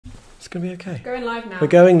going to be okay. Going live now. We're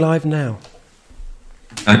going live now.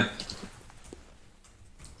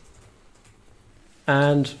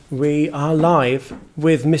 And we are live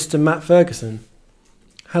with Mr. Matt Ferguson.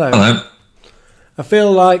 Hello. Hello. I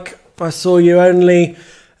feel like I saw you only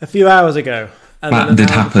a few hours ago. And That did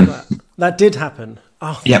happen. That did happen.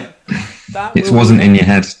 Oh, Yep. It wasn't in your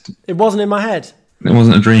head. It wasn't in my head. It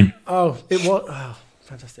wasn't a dream. Oh, it was. Oh,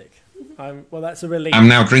 fantastic. Well, that's a relief. I'm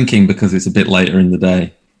now drinking because it's a bit later in the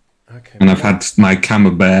day. Okay. And I've had my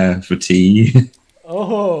camembert for tea.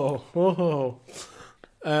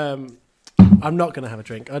 I'm not going to have a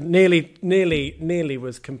drink. I nearly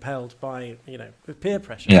was compelled by, peer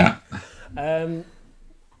pressure. Yeah.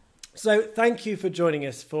 So thank you for joining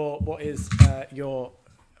us for what is your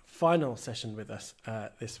final session with us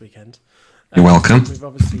this weekend. You're welcome. We've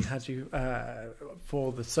obviously had you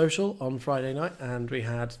for the social on Friday night, and we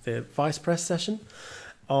had the Vice Press session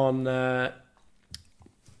on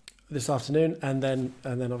this afternoon, and then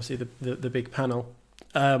obviously the big panel.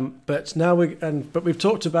 But now we've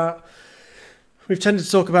talked about. We've tended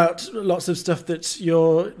to talk about lots of stuff that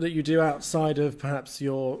you do outside of perhaps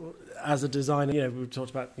as a designer. We've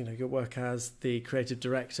talked about your work as the creative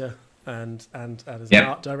director and as an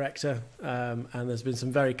art director. And there's been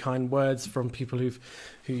some very kind words from people who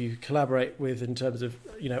you collaborate with in terms of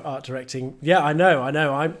art directing. Yeah, I know.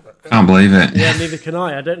 I can't believe it. Yeah, neither can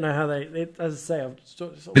I. I don't know how as I say, I'm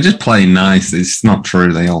They're just playing nice. It's not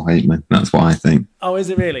true. They all hate me. That's what I think. Oh, is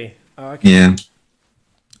it really? Oh, okay. Yeah.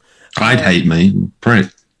 I'd hate me. Prick.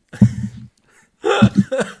 But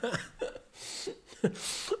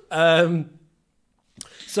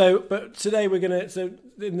today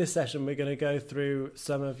in this session we're gonna go through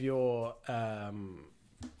some of your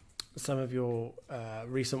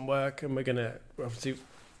recent work, and we're gonna obviously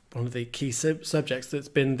one of the key subjects that's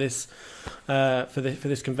been this for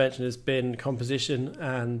this convention has been composition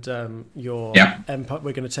and your Empire.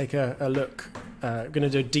 We're going to take a look. We're going to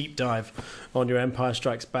do a deep dive on your Empire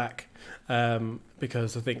Strikes Back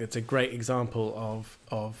because I think it's a great example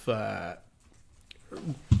of a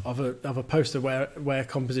poster where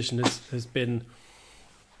composition has been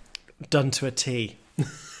done to a T.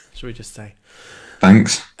 Should we just say?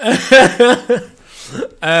 Thanks.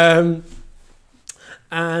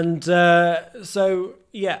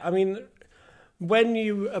 When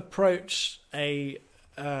you approach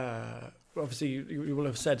obviously you will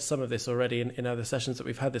have said some of this already in other sessions that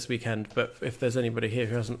we've had this weekend, but if there's anybody here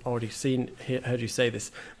who hasn't already heard you say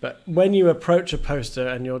this, but when you approach a poster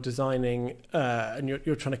and you're designing and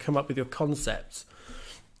you're trying to come up with your concepts,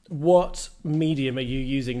 what medium are you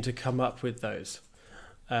using to come up with those?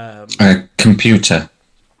 A computer.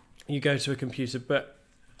 You go to a computer, but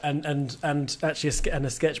and actually a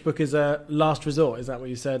sketchbook is a last resort. Is that what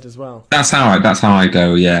you said as well? That's how I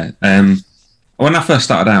go. Yeah. When I first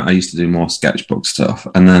started out, I used to do more sketchbook stuff,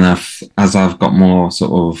 and then as I've got more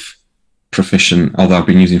sort of proficient, although I've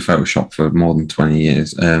been using Photoshop for more than 20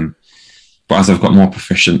 years, but as I've got more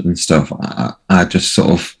proficient and stuff, I just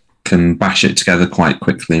sort of can bash it together quite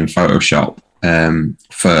quickly in Photoshop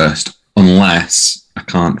first, unless I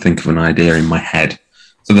can't think of an idea in my head.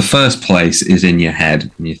 So the first place is in your head,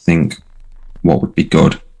 and you think, what would be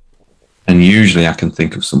good? And usually I can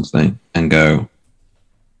think of something and go,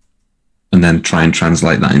 and then try and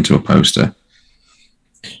translate that into a poster.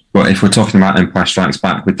 But if we're talking about Empire Strikes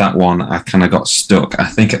Back, with that one, I kind of got stuck. I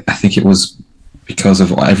think it was because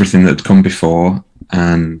of everything that had come before,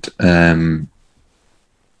 and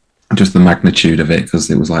just the magnitude of it, because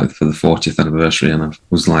it was like for the 40th anniversary, and I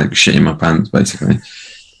was like shitting my pants, basically.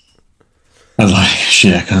 I was like,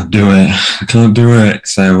 shit, I can't do it.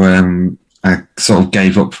 So I sort of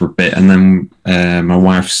gave up for a bit, and then my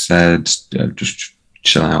wife said, just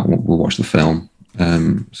chill out, we'll watch the film.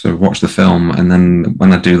 So watch the film, and then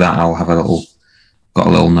when I do that, I'll have got a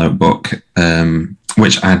little notebook,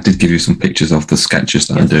 which I did give you some pictures of the sketches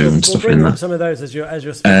that I do and stuff in there. Some of those as you're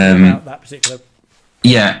speaking about that particular.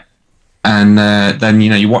 Yeah, and then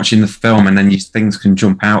you're watching the film, and then things can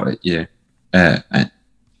jump out at you,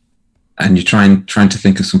 and you're trying to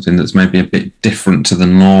think of something that's maybe a bit different to the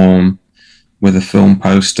norm with a film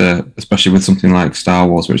poster, especially with something like Star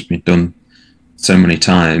Wars, where it's been done so many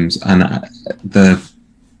times. And the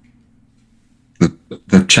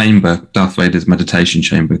chamber, Darth Vader's meditation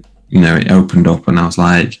chamber, it opened up, and I was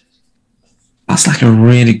like, that's like a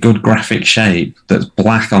really good graphic shape that's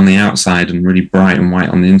black on the outside and really bright and white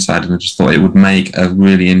on the inside. And I just thought it would make a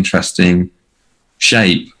really interesting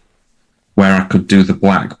shape where I could do the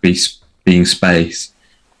black being space.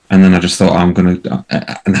 And then I just thought, I'm going to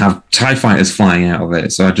and have TIE fighters flying out of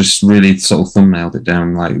it. So I just really sort of thumbnailed it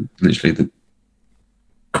down, like literally the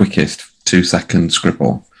quickest 2-second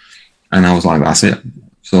scribble. And I was like, that's it,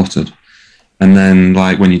 sorted. And then,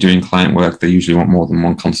 like, when you're doing client work, they usually want more than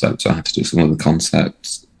one concept. So I had to do some of the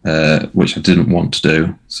concepts, which I didn't want to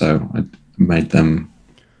do. So I made them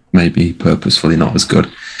maybe purposefully not as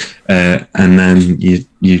good. And then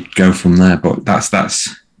you go from there. But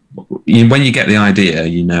that's when you get the idea,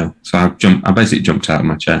 you know. So I basically jumped out of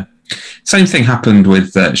my chair. Same thing happened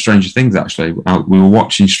with Stranger Things, actually. We were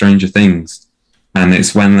watching Stranger Things. And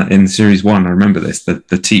it's when, in series 1, I remember this,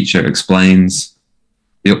 the teacher explains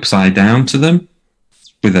the upside down to them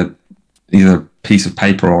with either a piece of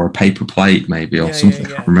paper or a paper plate, maybe, or something. I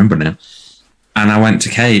can't remember now. And I went to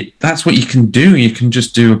Kate, that's what you can do. You can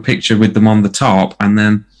just do a picture with them on the top and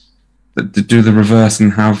then do the reverse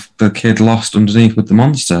and have the kid lost underneath with the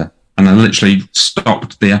monster. And I literally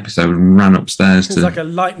stopped the episode and ran upstairs. It's like a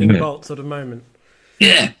lightning bolt sort of moment.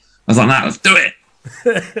 Yeah. I was like, nah, let's do it.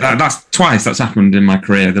 That's twice that's happened in my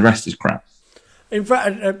career. The rest is crap. In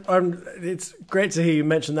fact, it's great to hear you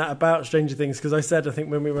mention that about Stranger Things, because I said, I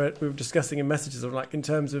think when we were discussing in messages, of like, in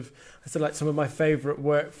terms of, I said like some of my favourite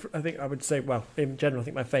work. I think I would say, well, in general, I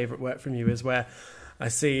think my favourite work from you is where I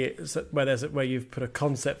see where you've put a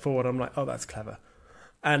concept forward. I'm like, oh, that's clever,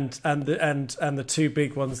 and the two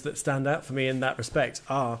big ones that stand out for me in that respect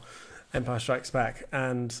are Empire Strikes Back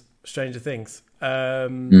and Stranger Things.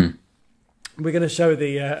 We're going to show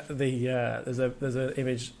there's an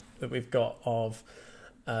image that we've got of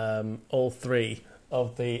all three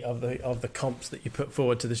of the comps that you put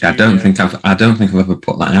forward to the studio. I don't think I've ever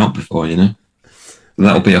put that out before. You know,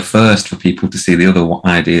 that'll be a first for people to see the other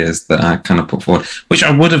ideas that I kind of put forward, which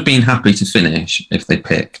I would have been happy to finish if they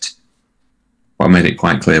picked. But I made it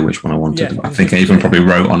quite clear which one I wanted. I think I even probably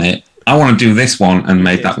wrote on it, I want to do this one, and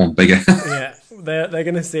made that one bigger. Yeah. They're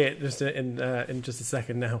going to see it just in just a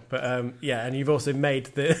second now, but and you've also made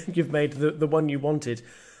the one you wanted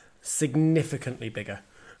significantly bigger.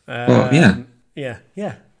 Yeah.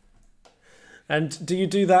 And do you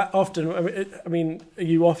do that often? I mean, are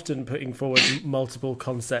you often putting forward multiple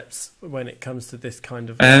concepts when it comes to this kind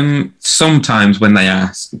of? Sometimes when they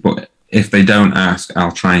ask, but if they don't ask,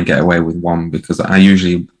 I'll try and get away with one because I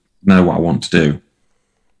usually know what I want to do.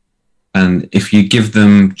 And if you give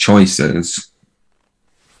them choices,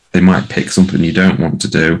 they might pick something you don't want to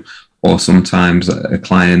do, or sometimes a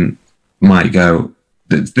client might go,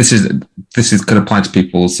 "This could apply to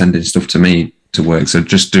people sending stuff to me to work. So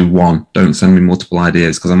just do one. Don't send me multiple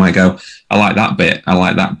ideas," because I might go, "I like that bit. I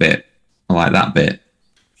like that bit. I like that bit,"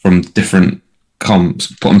 from different comps.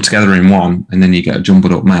 Put them together in one, and then you get a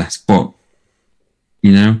jumbled up mess. But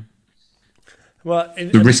you know, well,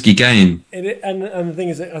 the risky game. And the thing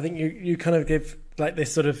is, that I think you kind of give like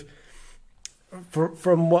this sort of.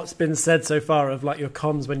 From what's been said so far of like your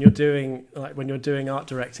cons when you're doing art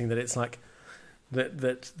directing, that it's like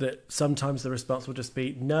that sometimes the response will just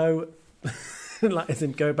be no, like as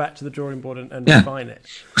in go back to the drawing board and refine it.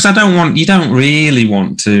 Because you don't really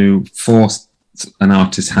want to force an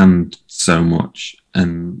artist's hand so much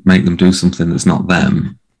and make them do something that's not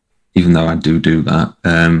them, even though I do that.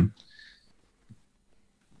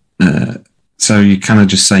 So you kind of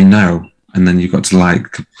just say no. And then you've got to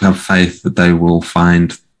like have faith that they will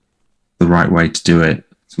find the right way to do it.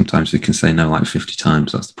 Sometimes you can say no like 50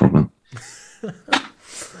 times. That's the problem.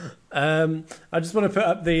 I just want to put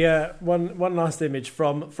up the one last image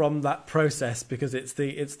from that process, because it's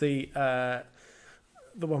the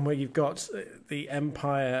one where you've got the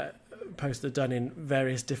Empire poster done in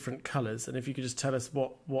various different colours. And if you could just tell us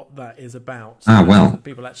what that is about. Well,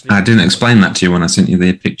 people actually I didn't explain that to you when I sent you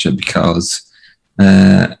the picture because.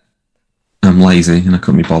 I'm lazy and I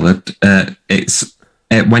couldn't be bothered. It's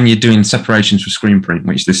when you're doing separations for screen print,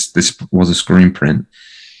 which this was a screen print.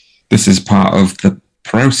 This is part of the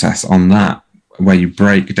process on that, where you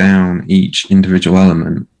break down each individual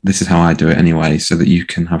element. This is how I do it anyway, so that you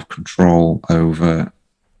can have control over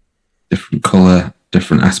different colour,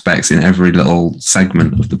 different aspects in every little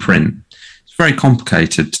segment of the print. It's very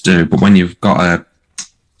complicated to do, but when you've got a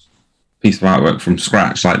piece of artwork from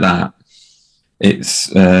scratch like that, it's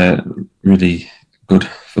really good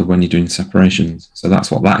for when you're doing separations. So that's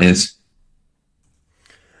what that is.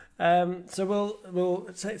 So we'll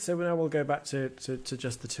say, so now we'll go back to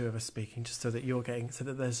just the two of us speaking, just so that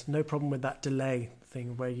there's no problem with that delay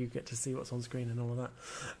thing where you get to see what's on screen and all of that.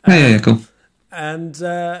 Yeah, cool. And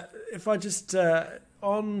if I just you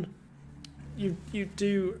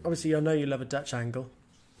do, obviously I know you love a Dutch angle.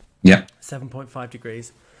 Yeah. 7.5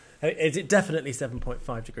 degrees. Is it definitely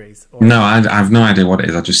 7.5 degrees? Or no, I have no idea what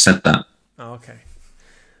it is. I just said that. Oh, okay.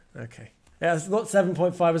 Yeah, I thought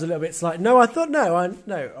 7.5 was a little bit slight. No, I thought I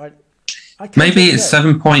maybe it's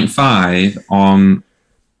 7.5 on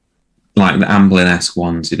like the Amblin-esque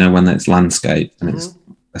ones, you know, when it's landscape and it's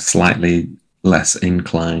a slightly less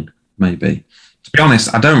incline, maybe. To be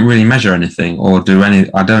honest, I don't really measure anything or do any.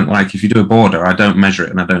 I don't like if you do a border, I don't measure it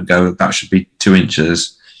and I don't go, that should be 2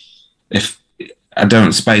 inches. If I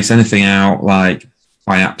don't space anything out like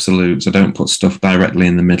by absolutes, I don't put stuff directly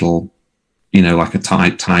in the middle, you know, like a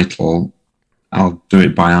title. I'll do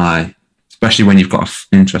it by eye, especially when you've got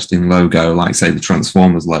an interesting logo, like say the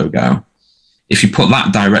Transformers logo. If you put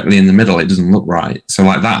that directly in the middle, it doesn't look right. So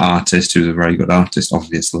like that artist, who's a very good artist,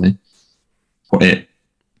 obviously, put it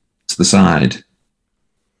to the side.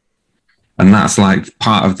 And that's like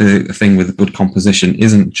part of the thing with a good composition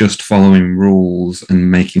isn't just following rules and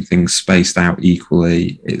making things spaced out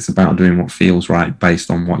equally. It's about doing what feels right based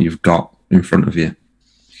on what you've got in front of you.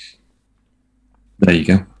 There you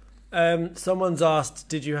go. Someone's asked,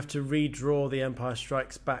 did you have to redraw the Empire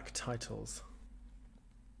Strikes Back titles?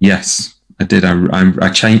 Yes, I did. I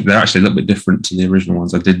changed. They're actually a little bit different to the original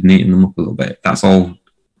ones. I did neaten them up a little bit. That's all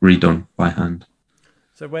redone by hand.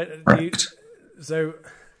 So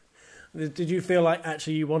did you feel like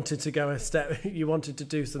actually you wanted to go a step? You wanted to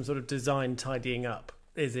do some sort of design tidying up,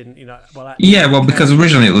 as in, you know, well, because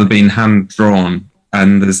originally it would have been hand drawn,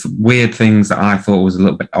 and there's weird things that I thought was a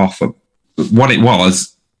little bit off. What it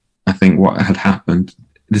was, I think, what had happened.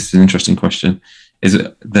 This is an interesting question. Is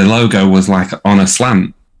it the logo was like on a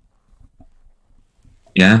slant?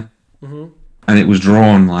 Yeah, and it was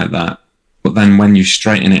drawn like that. But then when you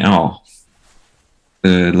straighten it off,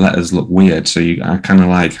 the letters look weird, so I kind of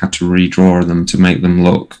like had to redraw them to make them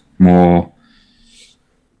look more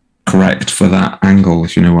correct for that angle,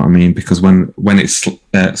 if you know what I mean. Because when it's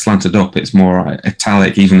slanted up, it's more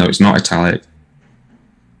italic, even though it's not italic.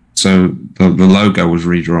 So the logo was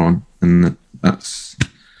redrawn, and that's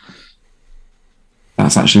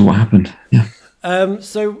actually what happened. Yeah.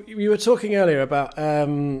 So you were talking earlier about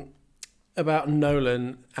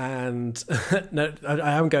Nolan, and no,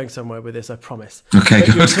 I am going somewhere with this, I promise. Okay,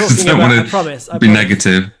 good. I don't want to be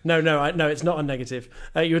negative. No, it's not a negative.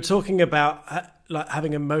 You were talking about like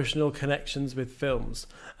having emotional connections with films,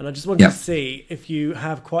 and I just wanted to see if you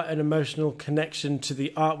have quite an emotional connection to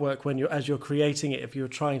the artwork as you're creating it. If you're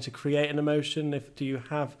trying to create an emotion, do you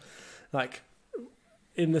have like,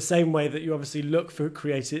 in the same way that you obviously look for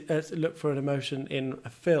an emotion in a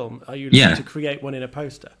film, are you looking to create one in a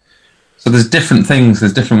poster? So there's different things,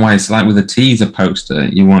 there's different ways. Like with a teaser poster,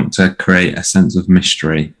 you want to create a sense of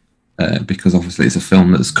mystery because obviously it's a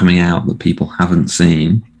film that's coming out that people haven't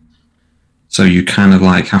seen. So you kind of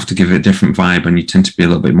like have to give it a different vibe, and you tend to be a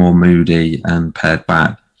little bit more moody and pared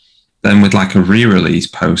back. Then with like a re-release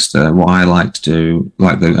poster, what I like to do,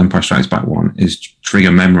 like the Empire Strikes Back one, is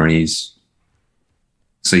trigger memories.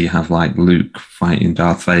 So you have like Luke fighting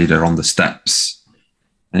Darth Vader on the steps.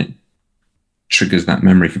 It triggers that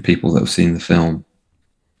memory for people that have seen the film.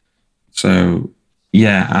 So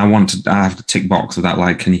yeah, I have the tick box of that,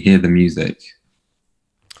 like, can you hear the music?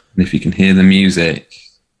 And if you can hear the music,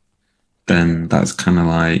 then that's kind of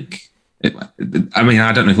like, I mean,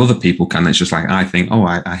 I don't know if other people can. It's just like, I think,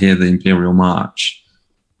 I hear the Imperial March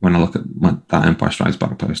when I look at that Empire Strikes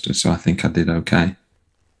Back poster. So I think I did okay.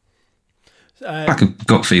 Like a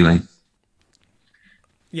gut feeling.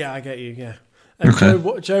 Yeah, I get you, yeah. And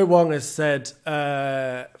okay. Joe Wong has said,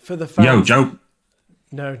 for the fans... Yo, Joe.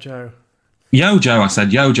 No, Joe. Yo, Joe. I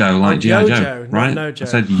said yo, Joe, like G.I. Joe, right? No, Joe. I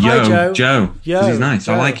said yo, Joe. Because he's nice.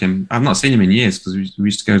 Joe. I like him. I've not seen him in years because we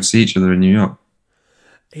used to go to see each other in New York.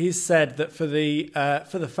 He's said that for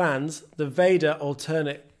the fans, the Vader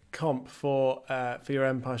alternate comp for your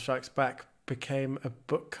Empire Strikes Back became a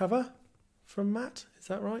book cover from Matt. Is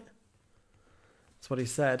that right? That's what he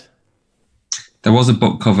said. There was a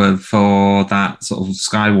book cover for that sort of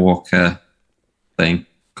Skywalker thing.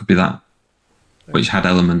 Could be that, which had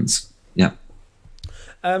elements. Yeah.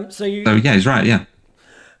 So yeah, he's right.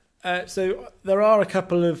 Yeah. So there are a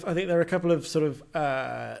couple of sort of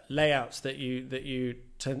layouts that you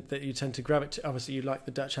tend to gravitate. Obviously, you like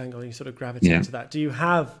the Dutch angle, and you sort of gravitate to that. Do you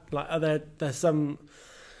have like there's some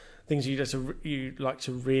things you like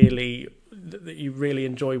to really that you really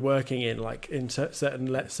enjoy working in, like in certain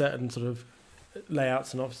sort of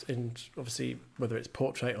layouts, and obviously whether it's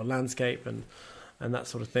portrait or landscape and that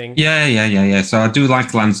sort of thing. Yeah. So I do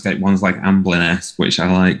like landscape ones, like Amblin-esque, which I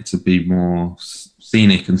like to be more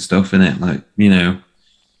scenic and stuff in it, like, you know,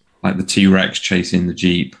 like the T-Rex chasing the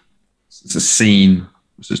Jeep. It's a scene,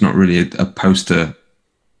 so it's not really a poster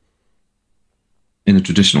in a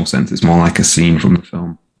traditional sense. It's more like a scene from the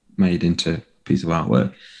film made into a piece of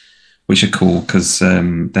artwork, which are cool because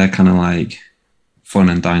they're kind of like fun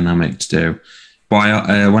and dynamic to do. But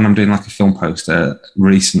when I'm doing like a film poster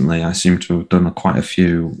recently, I seem to have done quite a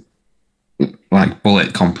few like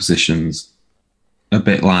bullet compositions, a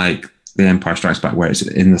bit like The Empire Strikes Back, where it's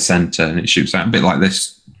in the center and it shoots out, a bit like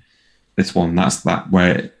this one. That's that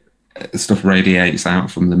where stuff radiates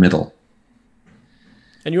out from the middle,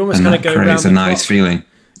 and you almost kind of go around. Creates a nice feeling.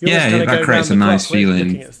 Yeah, that creates a nice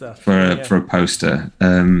feeling for a poster.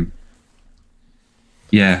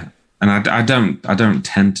 Yeah, and I don't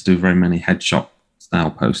tend to do very many headshot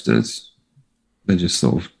style posters. They just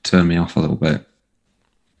sort of turn me off a little bit.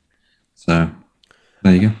 So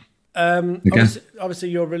there you go. Obviously,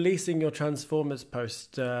 you're releasing your Transformers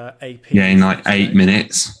post AP. Yeah, in like 8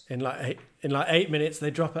 minutes. In like 8 minutes, they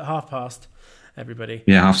drop at 7:30. Everybody.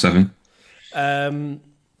 Yeah, 7:30.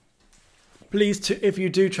 Please, if you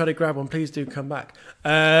do try to grab one, please do come back.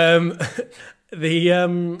 I know,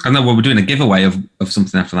 well, we're doing a giveaway of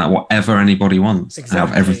something after that, whatever anybody wants, out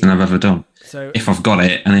of everything I've ever done. So if I've got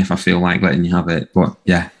it, and if I feel like letting you have it, but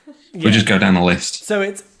we'll just go down the list. So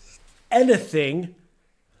it's anything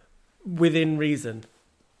within reason.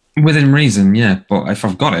 Within reason, yeah. But if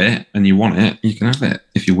I've got it and you want it, you can have it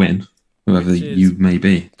if you win, whoever you may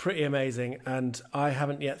be. Pretty amazing, and I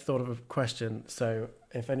haven't yet thought of a question. So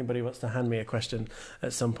if anybody wants to hand me a question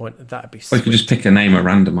at some point, that'd be sweet. Or you could just pick a name at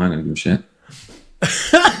random. I don't give a shit.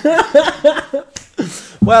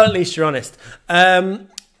 Well, at least you're honest. But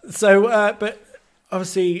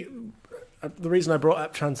obviously, the reason I brought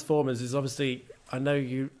up Transformers is obviously I know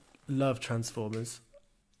you love Transformers,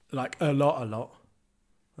 like a lot.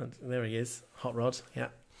 And there he is, Hot Rod. Yeah,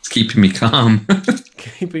 it's keeping me calm.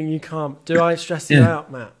 Keeping you calm. Do I stress you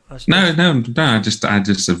out, Matt? No. I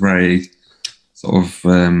just a very sort of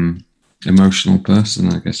emotional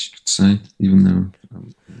person, I guess you could say. Even though.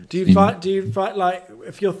 Do you fight like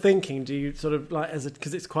if you're thinking? Do you sort of like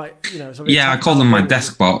because it's quite I call them my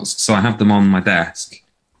desk bots. So I have them on my desk,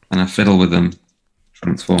 and I fiddle with them,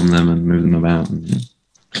 transform them, and move them about. And,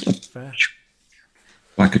 Fair.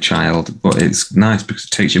 Like a child, but it's nice because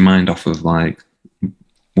it takes your mind off of like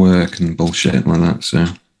work and bullshit like that.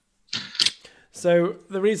 So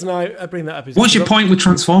the reason I bring that up is what's your point with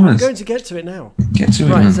Transformers? I'm going to get to it now. Get to it,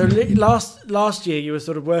 right. Man. So last year you were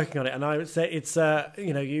sort of working on it, and I would say it's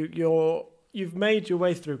you've made your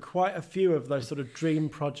way through quite a few of those sort of dream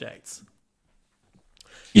projects.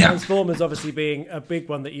 Yeah. Transformers obviously being a big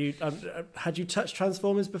one that you had you touched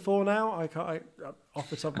Transformers before now? I off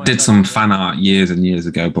the top of my head. I did some fan art years and years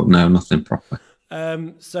ago, but no, nothing proper.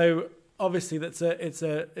 So obviously it's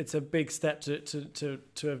a big step to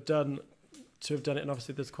have done. To have done it, and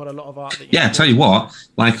obviously there's quite a lot of art that I tell you what,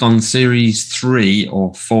 like on series 3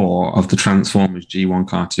 or 4 of the Transformers G1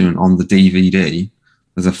 cartoon on the DVD,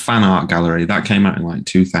 there's a fan art gallery that came out in like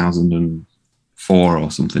 2004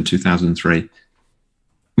 or something, 2003.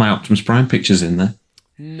 My Optimus Prime picture's in there.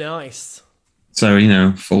 Nice. So,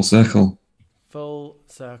 full circle. Full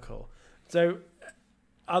circle. So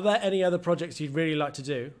are there any other projects you'd really like to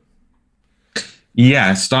do?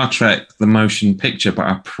 Yeah, Star Trek, the motion picture, but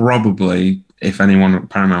I probably, if anyone at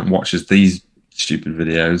Paramount watches these stupid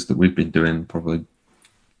videos that we've been doing, probably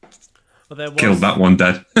killed that one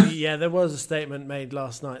dead. Yeah, there was a statement made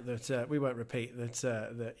last night that we won't repeat. But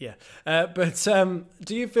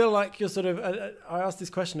do you feel like you're sort of? I asked this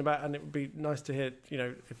question about, and it would be nice to hear,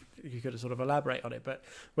 if you could sort of elaborate on it. But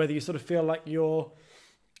whether you sort of feel like you're.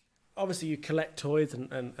 Obviously, you collect toys and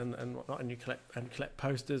whatnot, and you collect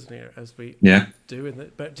posters, as we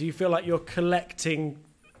do. But do you feel like you're collecting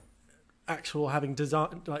having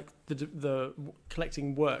design, like the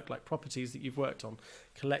collecting work, like properties that you've worked on,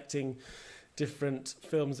 collecting different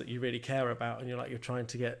films that you really care about, and you're trying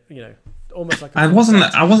to get, almost like. I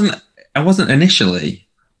wasn't initially,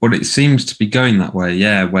 but it seems to be going that way.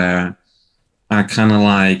 Yeah, where I kind of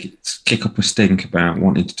like kick up a stink about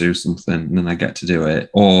wanting to do something, and then I get to do it,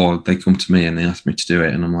 or they come to me and they ask me to do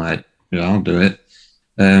it, and I'm like, yeah, I'll do it.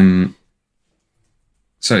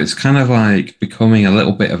 So it's kind of like becoming a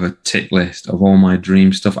little bit of a tick list of all my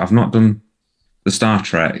dream stuff. I've not done the Star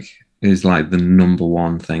Trek is like the number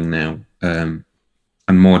one thing now, and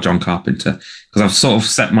more John Carpenter, because I've sort of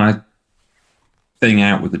set my thing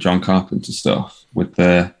out with the John Carpenter stuff with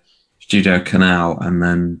the Studio Canal and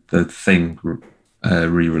then the Thing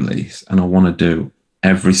re-release, and I want to do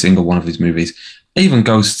every single one of his movies, even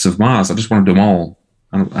Ghosts of Mars. I just want to do them all.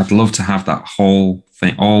 I'd love to have that whole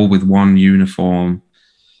thing all with one uniform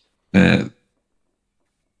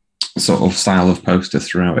sort of style of poster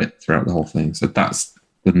throughout the whole thing. So that's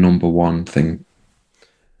the number one thing.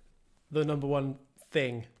 The number one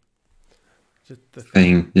thing. Just the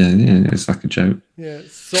thing. Yeah, it's like a joke. Yeah,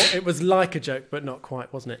 so it was like a joke, but not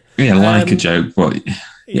quite, wasn't it? Yeah, like a joke, but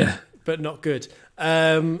yeah. But not good.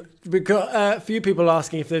 We've got a few people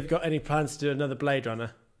asking if they've got any plans to do another Blade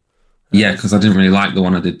Runner. Yeah, because I didn't really like the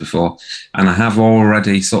one I did before. And I have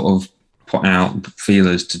already sort of put out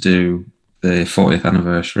feelers to do the 40th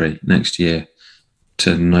anniversary next year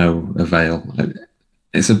to no avail.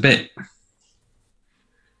 It's a bit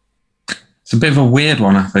of a weird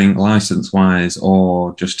one, I think, license-wise,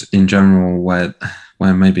 or just in general, where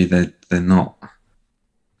maybe they're not.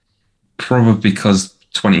 Probably because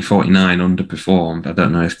 2049 underperformed. I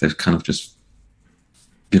don't know if they've kind of just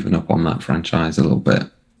given up on that franchise a little bit.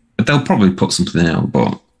 But they'll probably put something out.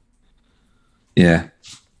 But yeah,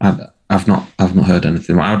 I've not heard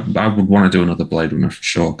anything. I would want to do another Blade Runner for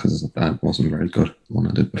sure, because that wasn't very good, the one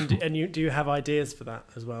I did before. And do you have ideas for that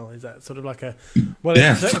as well? Is that sort of like a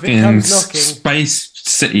if it comes knocking, space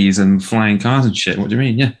cities and flying cars and shit? What do you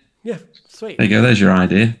mean? Yeah, sweet. There you go. There's your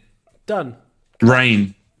idea. Done.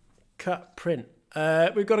 Rain. Cut print.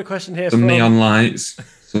 We've got a question here. Some neon lights.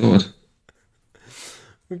 Sword.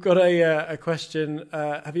 We've got a question.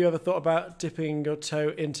 Have you ever thought about dipping your toe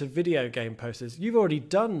into video game posters? You've already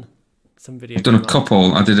done some video. I've done a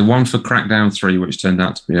couple. I did one for Crackdown 3, which turned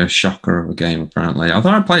out to be a shocker of a game, apparently.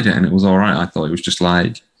 Although I played it and it was all right. I thought it was just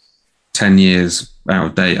like 10 years out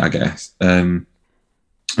of date, I guess. I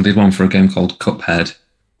did one for a game called Cuphead.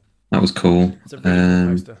 That was cool. It's a really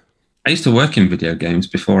cool poster. I used to work in video games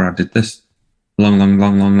before I did this. Long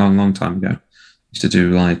time ago. I used to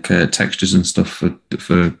do like textures and stuff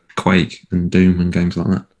for Quake and Doom and games like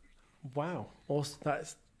that. Wow, awesome!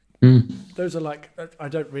 Those are like, I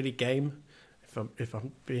don't really game. If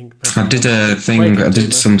I'm being, I did a thing. I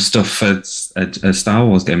did some stuff for a Star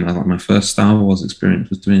Wars game. Like my first Star Wars experience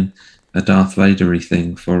was doing a Darth Vader-y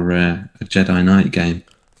thing for a Jedi Knight game.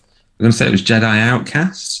 I'm going to say it was Jedi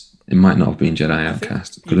Outcast. It might not have been Jedi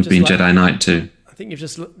Outcast. It could have been Jedi Knight 2. I think you've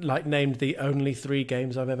just like named the only 3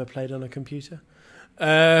 games I've ever played on a computer.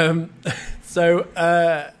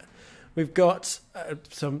 We've got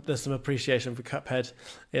there's some appreciation for Cuphead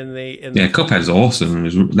in the Cuphead's awesome.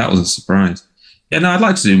 That was a surprise. Yeah, no, I'd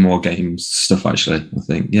like to do more games stuff actually. I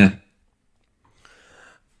think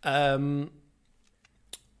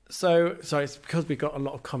So sorry, it's because we've got a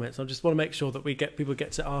lot of comments. I just want to make sure that people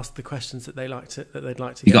get to ask the questions that they'd like to.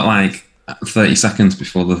 You got like 30 seconds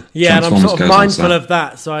before the and I'm sort of mindful of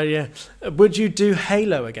that. So would you do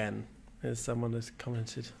Halo again? As someone has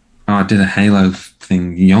commented. Oh, I did a Halo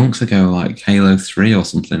thing yonks ago, like Halo 3 or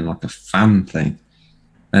something, like a fan thing.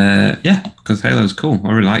 Because Halo's cool.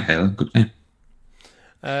 I really like Halo. Good game.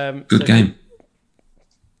 Good game.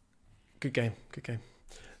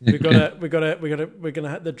 We're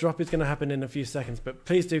gonna the drop is gonna happen in a few seconds, but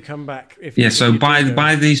please do come back if so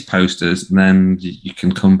buy these posters, and then you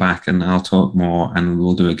can come back and I'll talk more and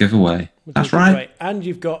we'll do a giveaway. That's right. And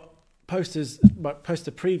you've got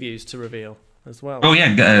poster previews to reveal as well. Oh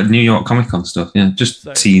yeah, New York Comic Con stuff. Yeah, just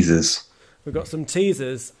teasers. We've got some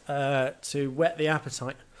teasers to whet the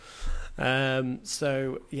appetite.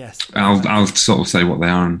 So yes, I'll sort of say what they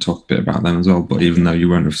are and talk a bit about them as well. But even though you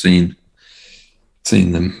won't have seen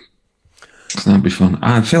them, so that'd be fun.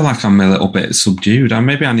 I feel like I'm a little bit subdued.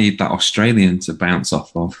 Maybe I need that Australian to bounce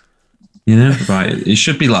off of. Right? It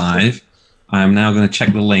should be live. I am now going to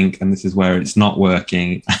check the link, and this is where it's not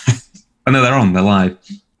working. Oh no, they're on. They're live.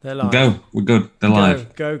 They're live. Go. We're good. They're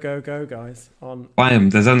live. Go, guys! Buy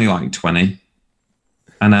them. There's only like 20,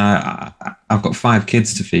 and I've got 5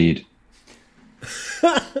 kids to feed.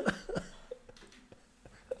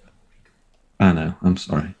 I know. I'm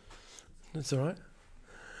sorry. That's all right.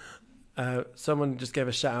 Someone just gave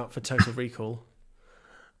a shout out for Total Recall.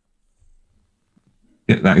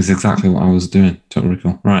 Yeah, that is exactly what I was doing. Total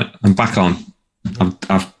Recall. Right, I'm back on.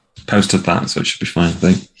 I've posted that, so it should be fine, I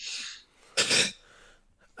think.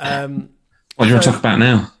 What do you want to talk about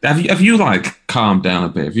now? Have you like calmed down a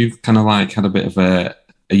bit? Have you kind of like had a bit of a?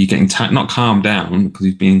 Are you getting not calmed down because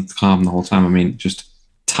you've been calm the whole time? I mean, just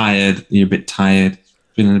tired. You're a bit tired.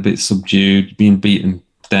 Feeling a bit subdued. Being beaten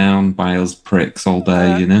down by us pricks all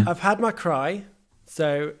day. I've had my cry,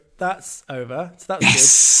 so that's over. So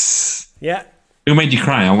that's good. Yeah. Who made you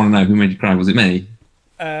cry? I want to know who made you cry. Was it me?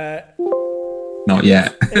 Not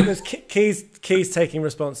yet. It was Key's taking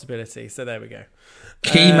responsibility. So there we go.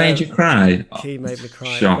 Key made you cry. Key made me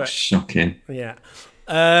cry. Shocking. Yeah.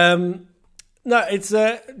 No, it's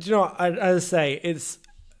do you know what? As I say, it's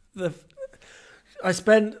I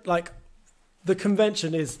spend like the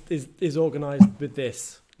convention is organised with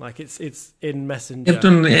this. Like it's in Messenger.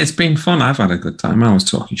 It's been fun. I've had a good time. I was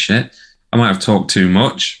talking shit. I might have talked too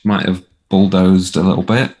much. Might have bulldozed a little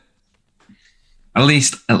bit. At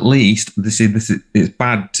least this is it's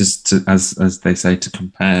bad to as they say, to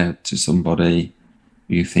compare to somebody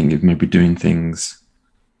you think of maybe doing things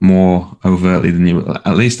more overtly than you.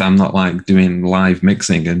 At least I'm not like doing live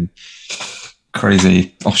mixing and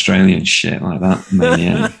crazy Australian shit like that.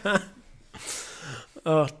 Maniac.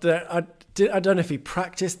 Oh, I don't know if he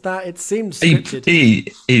practiced that. It seemed scripted.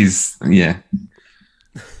 He is, yeah.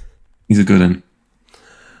 He's a good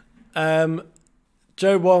one.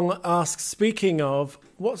 Joe Wong asks, speaking of,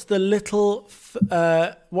 what's the little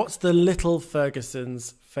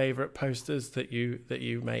Ferguson's favourite posters that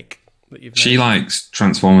you make? That you've She made? likes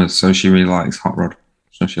Transformers, so she really likes Hot Rod.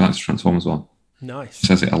 So she likes the Transformers one. Nice. She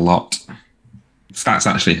says it a lot. That's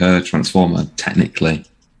actually her Transformer, technically.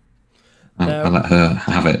 I let her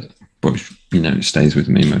have it, but it stays with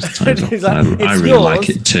me most of the time. I really like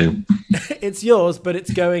it too. It's yours, but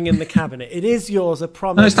it's going in the cabinet. It is yours, I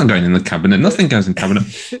promise. No, it's not going in the cabinet. Nothing goes in the cabinet.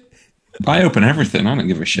 I open everything. I don't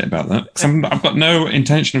give a shit about that. 'Cause I've got no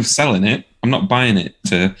intention of selling it. I'm not buying it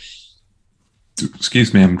to...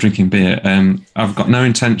 Excuse me, I'm drinking beer. I've got no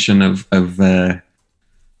intention of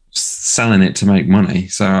selling it to make money.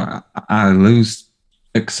 So I lose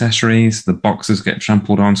accessories. The boxes get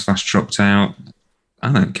trampled on / trucked out.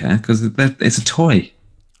 I don't care because it's a toy.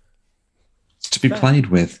 It's to be played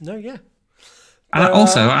with. No, yeah. And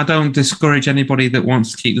also, I don't discourage anybody that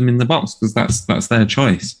wants to keep them in the box because that's their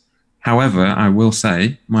choice. However, I will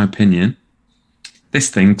say, my opinion, this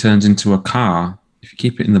thing turns into a car. If you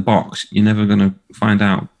keep it in the box, you're never going to find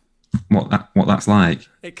out what that's like.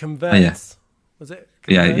 It converts. Oh, yeah. Was it?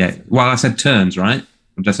 Converts? Yeah. Well, I said turns, right?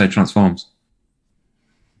 Or did I say transforms?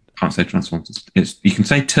 I can't say transforms. You can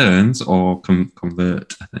say turns or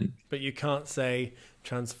convert, I think. But you can't say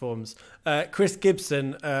transforms. Chris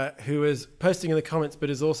Gibson, who was posting in the comments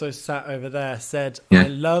but is also sat over there, said, I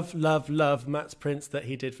love Matt's prints that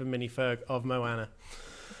he did for Mini Ferg of Moana.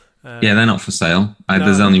 Yeah, they're not for sale.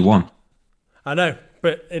 There's only one. I know,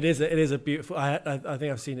 but it is a beautiful... I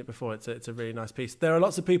think I've seen it before. It's a really nice piece. There are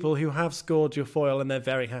lots of people who have scored your foil and they're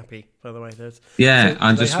very happy, by the way.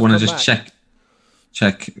 I just want to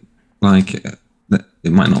check, like,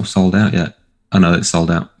 it might not have sold out yet. I know it's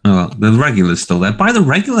sold out. Oh, well, the regular's still there. Buy the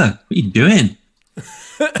regular. What are you doing?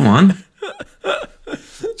 Come on.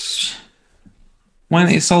 Why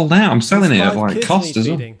ain't it sold out? I'm selling it at like cost as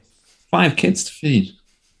well. 5 kids to feed.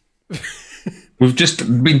 We've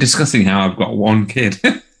just been discussing how I've got 1 kid.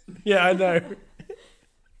 Yeah, I know.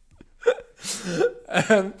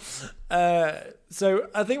 So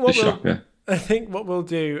I think what we'll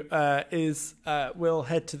do is we'll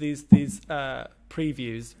head to these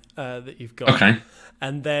previews that you've got. Okay.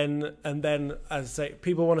 And then as I say,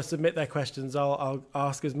 people want to submit their questions. I'll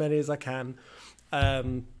ask as many as I can.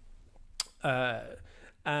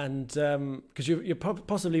 Because you're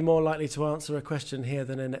possibly more likely to answer a question here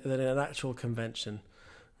than in an actual convention,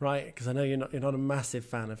 right? Because I know you're not a massive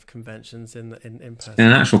fan of conventions in person. In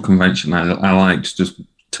an actual convention, I like to just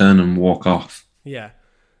turn and walk off. Yeah.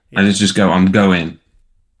 I just go, I'm going,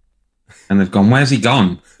 and they've gone. Where's he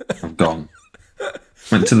gone? I've gone.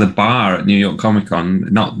 Went to the bar at New York Comic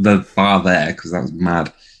Con, not the bar there because that was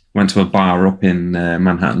mad. Went to a bar up in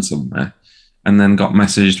Manhattan somewhere, and then got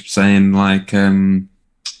messaged saying like.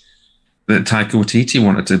 That Taika Waititi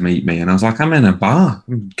wanted to meet me, and I was like, I'm in a bar,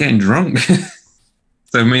 I'm getting drunk.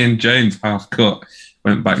 So me and James, half cut,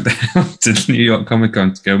 went back down to New York Comic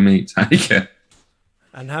Con to go meet Taika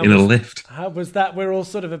in a lift. How was that? We're all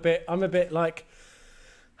sort of I'm a bit like,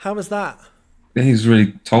 how was that? Yeah, he's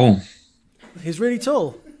really tall. He's really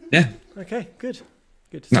tall? Yeah. Okay, good.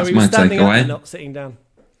 That's so he my was standing takeaway. Up and not sitting down?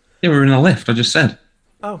 Yeah, we were in a lift, I just said.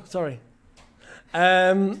 Oh, sorry.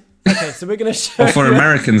 Okay, so we're going to show for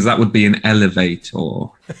Americans, that would be an elevator.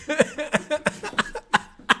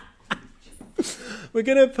 We're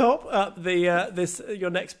going to pop up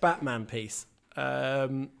your next Batman piece,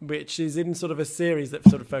 which is in sort of a series that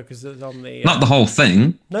sort of focuses on the... Not the whole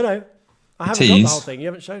thing. No. I haven't got the whole thing. You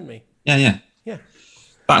haven't shown me. Yeah. Yeah.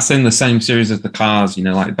 That's in the same series as the cars,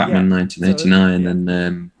 like Batman 1989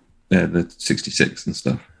 and the 66 and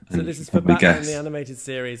stuff. So this is for Batman the animated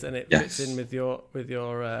series, and it fits in with your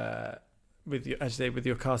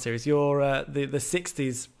car series. Your the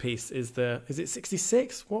 60s piece is it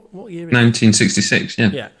 66? What year is 1966,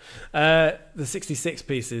 it? Yeah. The 66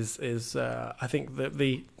 piece is I think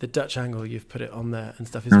the Dutch angle you've put it on there and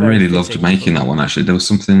stuff is I very really loved making that one actually. There was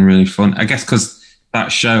something really fun. I guess because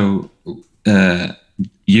that show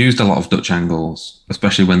used a lot of Dutch angles,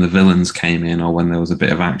 especially when the villains came in or when there was a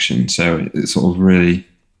bit of action. So it sort of really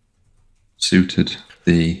suited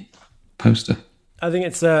the poster. I think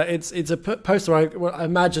it's a poster. I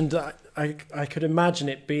imagined. I could imagine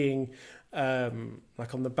it being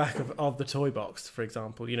like on the back of the toy box, for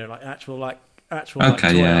example. Like actual actual like,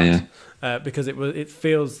 Okay, toy yeah, art, because it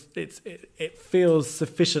feels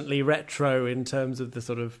sufficiently retro in terms of the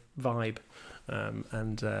sort of vibe,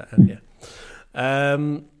 and yeah.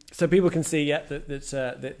 So people can see that this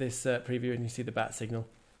preview, and you see the bat signal.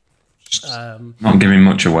 Not giving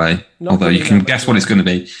much away, Not although you giving can that guess much what it's away. going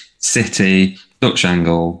to be. City, Dutch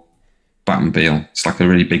angle, Batmobile. It's like a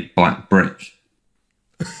really big black brick,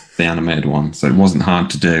 the animated one. So it wasn't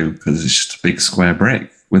hard to do because it's just a big square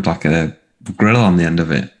brick with like a grill on the end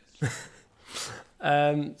of it.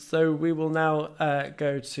 So we will now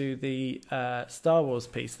go to the Star Wars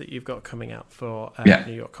piece that you've got coming out for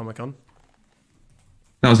New York Comic Con.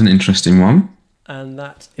 That was an interesting one. And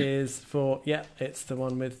that is for, it's the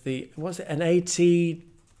one with the, what's it, an AT...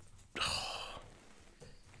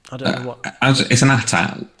 I don't know what. It's an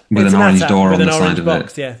AT-AT with an orange door on the side of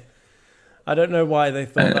box, it. Yeah. I don't know why they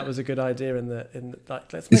thought that was a good idea in the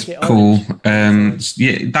like, let's make it cool. orange.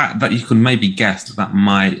 That you could maybe guess that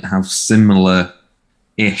might have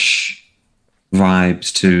similar-ish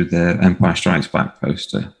vibes to the Empire Strikes Back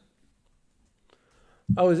poster.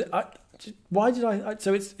 Oh, is it? Why did I?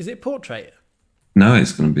 So is it portrait? No,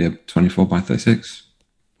 it's going to be a 24 by 36.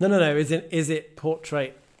 No. Is it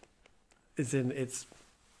portrait? It's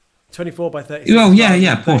 24 by 36. Oh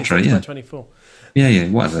yeah, portrait. Yeah, 24. Yeah,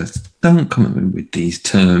 whatever. Don't come at me with these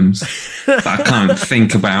terms that I can't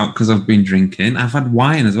think about because I've been drinking. I've had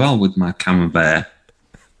wine as well with my camembert.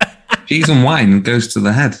 Cheese and wine goes to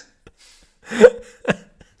the head.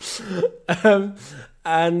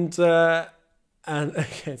 And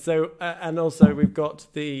okay, so and also we've got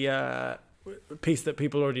the piece that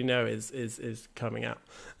people already know is coming out,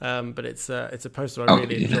 but it's a poster I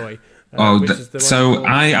really enjoy. So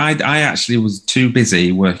I actually was too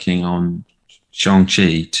busy working on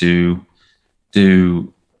Shang-Chi to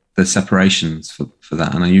do the separations for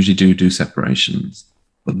that, and I usually do separations,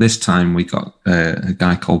 but this time we got a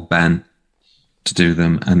guy called Ben to do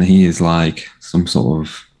them, and he is like some sort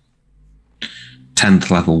of 10th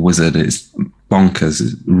level wizard. It's bonkers.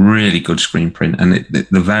 It's really good screen print, and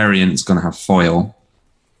the variant's going to have foil.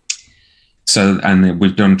 So, and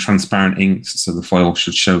we've done transparent inks, so the foil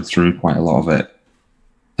should show through quite a lot of it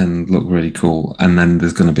and look really cool. And then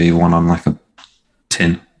there's going to be one on like a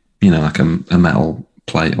tin, like a metal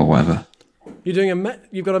plate or whatever. You're doing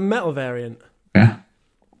you've got a metal variant. Yeah.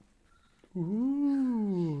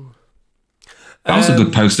 Ooh. That was a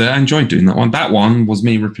good poster. I enjoyed doing that one. That one was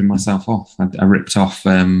me ripping myself off. I ripped off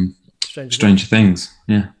Stranger Things.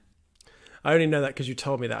 Yeah. I only know that because you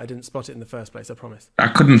told me that. I didn't spot it in the first place, I promise. I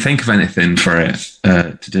couldn't think of anything for it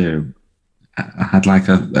to do. I had like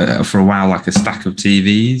for a while, like a stack of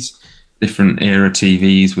TVs, different era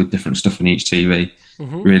TVs with different stuff in each TV.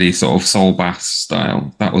 Mm-hmm. Really sort of Soul Bass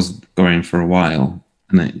style. That was going for a while.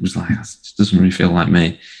 And it was like, it doesn't really feel like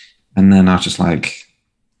me. And then I was just like,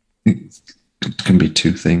 it can be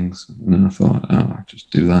two things. And then I thought, I'll just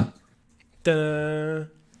do that. Da-da.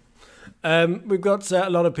 We've got a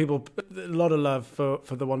lot of love for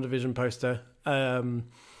the One Division poster, but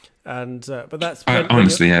that's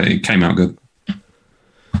honestly, it came out good.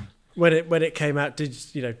 When it came out,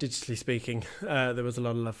 digitally speaking, there was a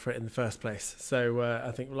lot of love for it in the first place. So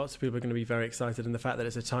I think lots of people are going to be very excited, and the fact that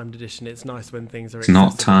it's a timed edition, it's nice when things are. It's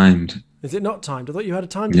not timed. Is it not timed? I thought you had a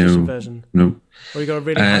timed edition version. No. Or you got a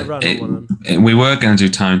really high run on one of them. We were going to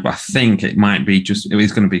do timed, but I think it might be it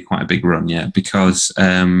is going to be quite a big run, because.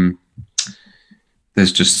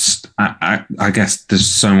 There's just, I guess there's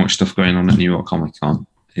so much stuff going on at New York Comic Con.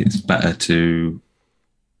 It's better to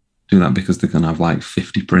do that because they're going to have like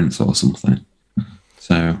 50 prints or something.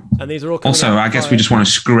 So, and these are all also, I guess we just want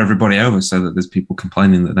to screw everybody over so that there's people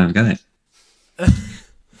complaining that don't get it.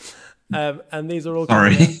 And these are all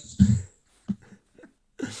sorry.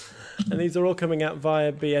 And these are all coming out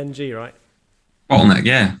via BNG, right? Bottleneck,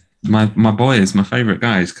 yeah. My boys, my favourite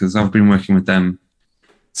guys, because I've been working with them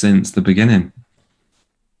since the beginning.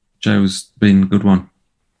 Joe's been a good one.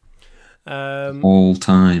 All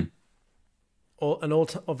time.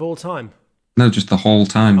 Of all time? No, just the whole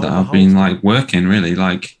time that I've been like working, really.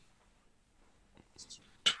 Like,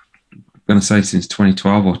 I'm going to say since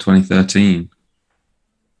 2012 or 2013.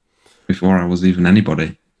 Before I was even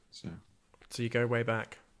anybody. So you go way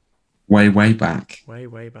back. Way back.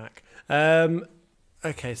 Way back.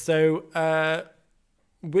 Okay, so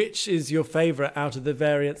which is your favourite out of the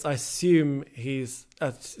variants? I assume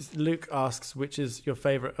Luke asks, which is your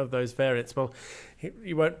favourite of those variants? Well,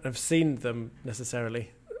 you won't have seen them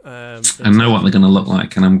necessarily. I know what they're going to look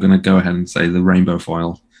like, and I'm going to go ahead and say the rainbow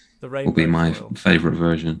foil will be my favourite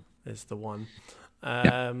version. Is the one.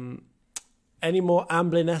 Any more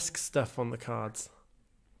Amblin-esque stuff on the cards?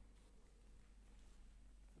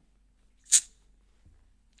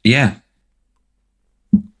 Yeah.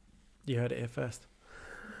 You heard it here first.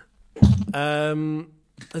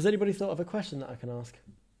 Has anybody thought of a question that I can ask?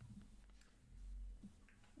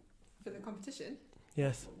 For the competition?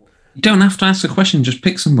 Yes. You don't have to ask a question, just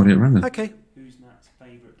pick somebody at random. Okay. Who's Matt's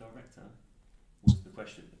favourite director? Was the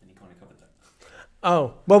question, but then he kind of covered that.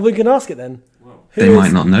 Oh, well, we can ask it then. Well, They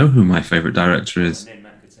might not know who my favourite director is. and then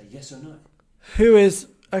Matt could say yes or no. Who is...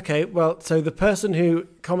 Okay, well, so the person who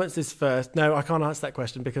comments this first... No, I can't answer that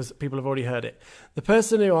question because people have already heard it. The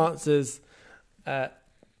person who answers...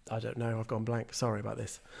 I don't know, I've gone blank. Sorry about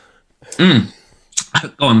this.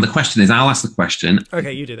 Go on, the question is, I'll ask the question.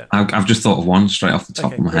 Okay, you do that. I've just thought of one straight off the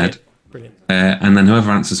top of my head. Brilliant. And then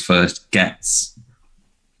whoever answers first gets,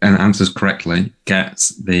 and answers correctly, gets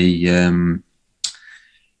the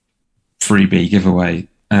freebie giveaway.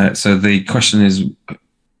 So the question is,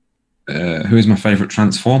 who is my favourite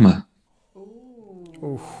Transformer?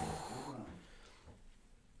 Ooh.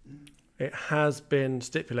 It has been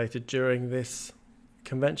stipulated during this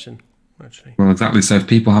convention, actually. Well, exactly. So if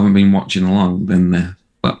people haven't been watching along, then they're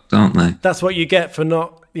fucked, aren't they? That's what you get for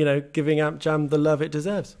not, giving AMPjam the love it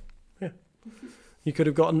deserves. Yeah. You could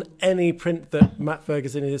have gotten any print that Matt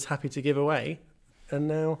Ferguson is happy to give away, and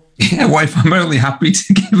now... Yeah, what if I'm only happy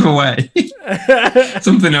to give away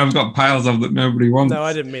something I've got piles of that nobody wants? No,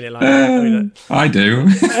 I didn't mean it like that. I do.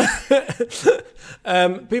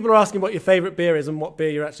 People are asking what your favourite beer is and what beer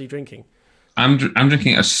you're actually drinking. I'm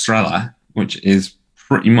drinking Estrella, which is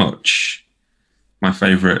pretty much my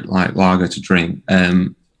favourite lager to drink.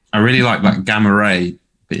 I really like that Gamma Ray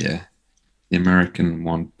beer, the American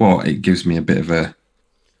one, but it gives me a bit of a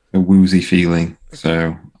woozy feeling,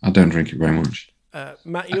 so I don't drink it very much.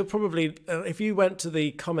 Matt, you'll probably, if you went to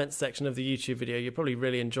the comments section of the YouTube video, you'll probably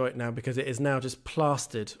really enjoy it now because it is now just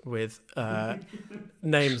plastered with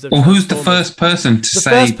names of... Well, who's the first person to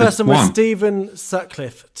say The first person was one? Stephen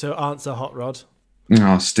Sutcliffe to answer Hot Rod.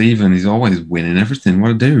 Oh, Stephen, he's always winning everything.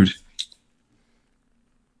 What a dude.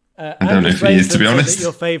 I don't know if he is, to be honest.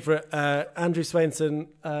 Your favourite, Andrew Swainson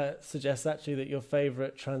suggests actually that your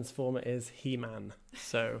favourite Transformer is He-Man.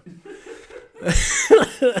 So...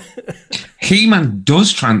 He-Man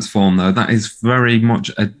does transform, though. That is very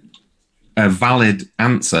much a valid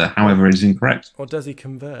answer. However, it is incorrect. Or does he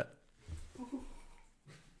convert?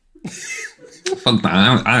 Fuck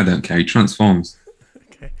that. I don't care. He transforms.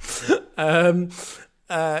 Okay.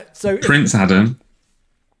 So Prince Adam.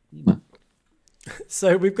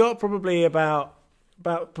 So we've got probably about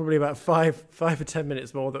 5 or 10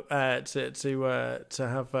 minutes more to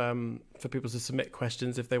have for people to submit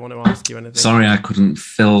questions if they want to ask you anything. Sorry, I couldn't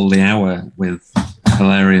fill the hour with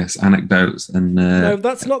hilarious anecdotes and no,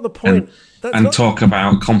 that's not the point. Talk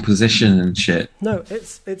about composition and shit. No,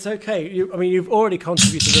 it's okay. You've already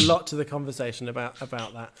contributed a lot to the conversation about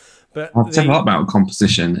that. But I've said a lot about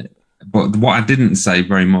composition, but what I didn't say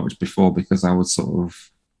very much before because I was sort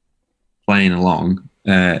of playing along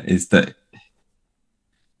is that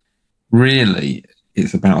really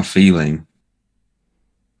it's about a feeling.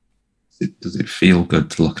 Does it feel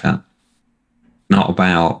good to look at? Not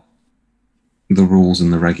about the rules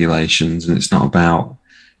and the regulations, and it's not about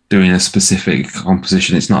doing a specific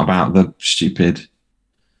composition. It's not about the stupid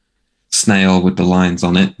snail with the lines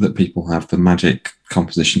on it that people have, the magic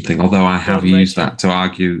composition thing. Although I have used that to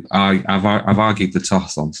argue. I've argued the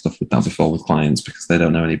toss on stuff with that before with clients because they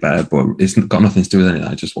don't know any better, but it's got nothing to do with any of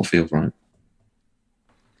that, just what feels right.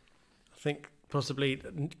 I think possibly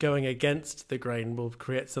going against the grain will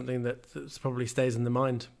create something that probably stays in the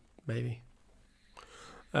mind, maybe.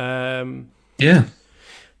 Yeah.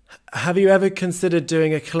 Have you ever considered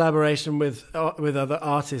doing a collaboration with other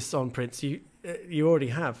artists on prints? You already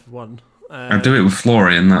have one. I do it with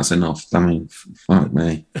Florian. That's enough. I mean, fuck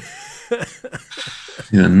me.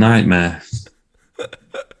 You're a nightmare.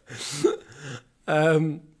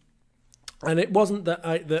 And it wasn't that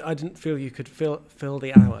I didn't feel you could fill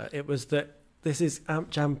the hour. It was that this is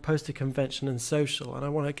AMPjam poster convention and social, and I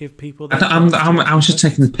want to give people that. I was just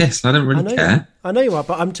taking the piss. I don't really care. I know you are,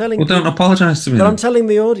 but I'm telling. Well, don't apologise to me. But I'm telling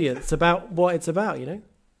the audience about what it's about.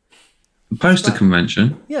 Poster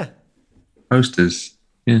convention. Yeah. Posters.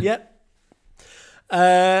 Yeah. Yep.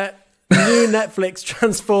 New Netflix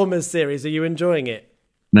Transformers series. Are you enjoying it?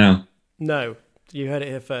 No. No. You heard it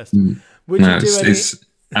here first. Would you do it's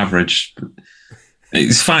average.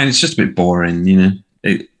 It's fine. It's just a bit boring,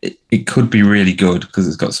 It could be really good because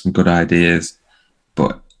it's got some good ideas,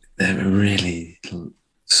 but they're really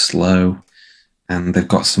slow. And they've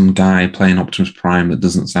got some guy playing Optimus Prime that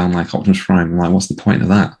doesn't sound like Optimus Prime. I'm like, what's the point of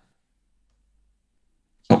that?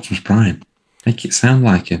 It's Optimus Prime. Make it sound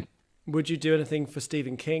like him. Would you do anything for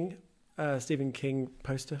Stephen King? Stephen King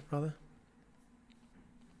poster, rather?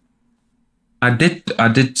 I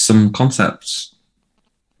did some concepts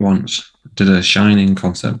once. Did a Shining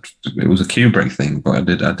concept. It was a Kubrick thing, but I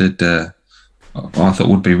did. I thought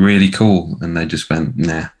would be really cool, and they just went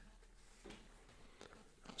nah.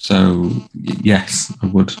 So yes, I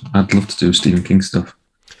would. I'd love to do Stephen King stuff.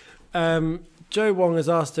 Joe Wong has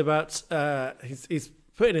asked about. He's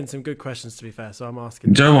putting in some good questions, to be fair. So I'm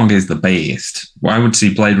asking. Joe Wong is the best. Well, I would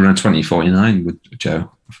see Blade Runner 2049 with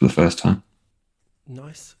Joe for the first time.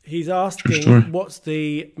 Nice. He's asking, what's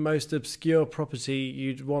the most obscure property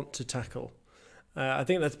you'd want to tackle? I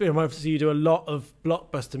think that's been obviously you do a lot of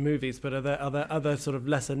blockbuster movies, but are there other sort of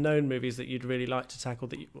lesser known movies that you'd really like to tackle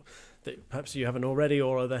that perhaps you haven't already,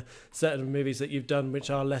 or are there certain movies that you've done which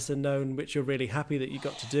are lesser known, which you're really happy that you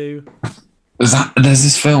got to do? There's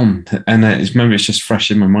this film, and maybe it's just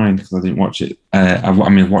fresh in my mind because I didn't watch it. I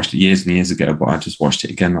watched it years and years ago, but I just watched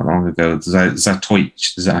it again not long ago.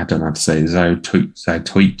 Zatoichi, I don't know how to say it.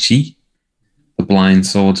 Zatoichi, the blind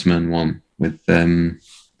swordsman one with Thingy.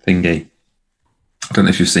 I don't know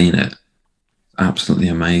if you've seen it. Absolutely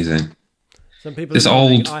amazing. Some people this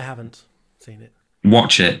old. I haven't seen it.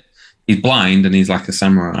 Watch it. He's blind and he's like a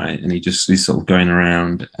samurai, and he's sort of going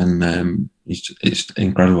around, and it's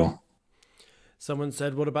incredible. Someone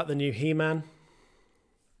said, what about the new He-Man?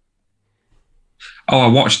 Oh, I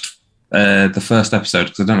watched the first episode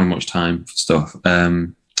because I don't have much time for stuff. I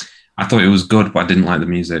thought it was good, but I didn't like the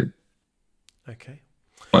music. Okay.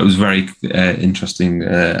 But it was very interesting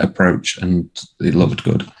approach, and it looked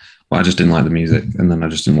good. But I just didn't like the music, and then I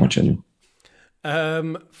just didn't watch it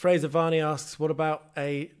anymore. Fraser Varney asks, what about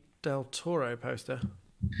a Del Toro poster?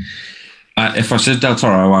 If I said Del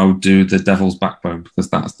Toro, I would do The Devil's Backbone because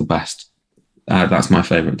that's the best. That's my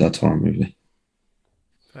favourite Del Toro movie.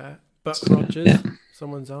 Fair. Buck Rogers, yeah.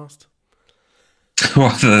 Someone's asked.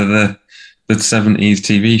 What, the 70s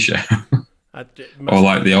TV show? Or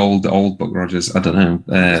like the old Buck Rogers? I don't know.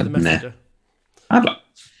 Nah.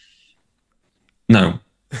 No.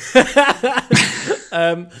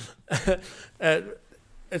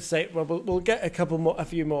 Let's say, well, we'll get a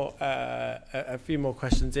few more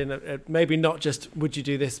questions in. Maybe not just would you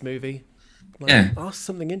do this movie? Yeah. Ask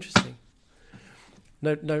something interesting.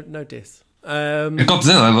 No diss.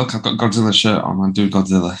 Godzilla. Look, I've got Godzilla shirt on. I do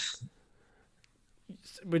Godzilla.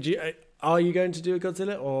 Would you? Are you going to do a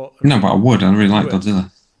Godzilla or no? But I would. I really like Godzilla.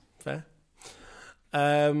 Fair.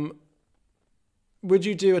 Would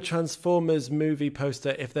you do a Transformers movie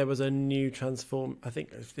poster if there was a new I think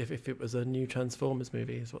if it was a new Transformers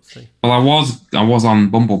movie, is what's the. Well, I was on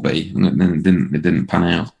Bumblebee, and it didn't pan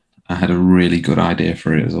out. I had a really good idea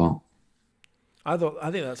for it as well. I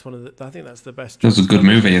think that's the best. It was a good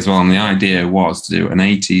movie as well, and the idea was to do an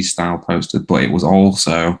 80s style poster, but it was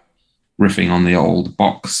also riffing on the old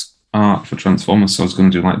box art for Transformers. So I was going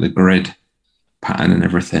to do like the grid pattern and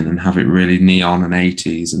everything, and have it really neon and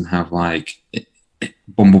 80s, and have like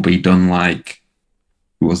Bumblebee done like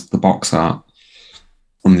it was the box art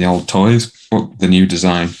from the old toys, but the new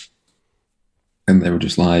design, and they were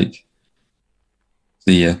just like,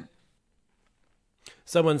 see ya.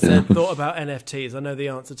 Someone said, thought about NFTs. I know the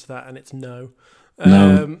answer to that, and it's no.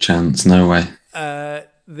 No chance, no way.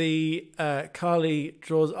 Carly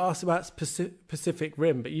Draws asked about Pacific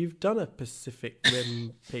Rim, but you've done a Pacific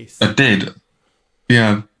Rim piece. I did.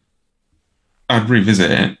 Yeah. I'd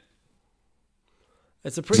revisit it.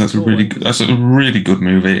 It's a pretty cool that's a really good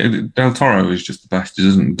movie. Del Toro is just the best.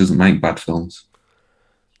 He doesn't make bad films.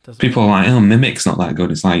 People are like, oh, Mimic's not that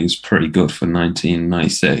good. It's like, it's pretty good for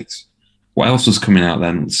 1996. What else was coming out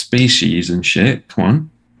then? Species and shit. Come on.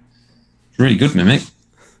 Really good, Mimic.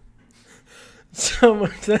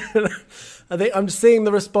 Someone said, I think I'm seeing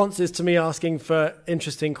the responses to me asking for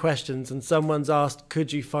interesting questions, and someone's asked,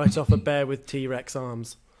 could you fight off a bear with T-Rex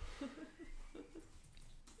arms?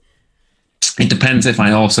 It depends if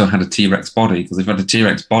I also had a T-Rex body, because if I had a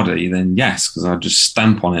T-Rex body, then yes, because I'd just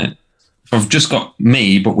stamp on it. If I've just got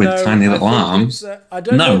me, but with tiny little arms, I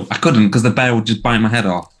couldn't, because the bear would just bite my head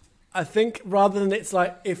off. I think rather than it's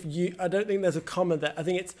like I don't think there's a comma there. I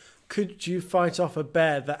think it's, could you fight off a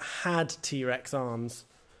bear that had T-Rex arms?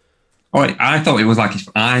 Oh, I thought it was like if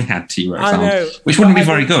I had T-Rex arms, which wouldn't be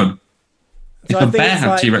very good. If a bear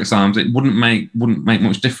had T-Rex arms, it wouldn't make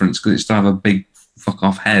much difference because it still have a big fuck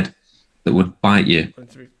off head that would bite you.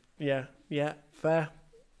 Yeah, fair.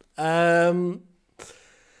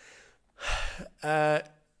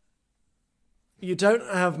 You don't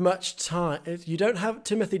have much time.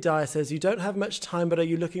 Timothy Dyer says, you don't have much time, but are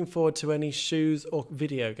you looking forward to any shoes or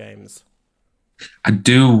video games? I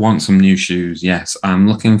do want some new shoes, yes. I'm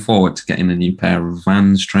looking forward to getting a new pair of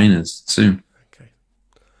Vans trainers soon. Okay.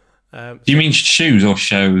 Do you mean shoes or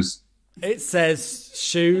shows? It says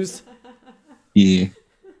shoes. Yeah.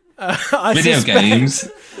 Video games.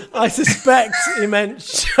 I suspect he meant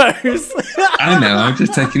shows. I know, I'm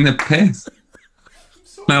just taking the piss.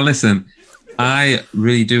 Now listen, I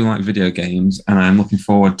really do like video games, and I'm looking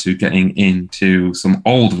forward to getting into some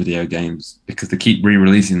old video games because they keep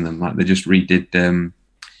re-releasing them. Like they just redid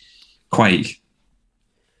Quake,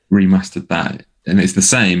 remastered that, and it's the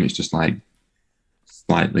same. It's just like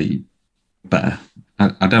slightly better.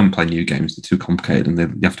 I don't play new games; they're too complicated, and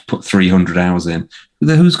you have to put 300 hours in.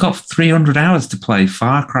 Who's got 300 hours to play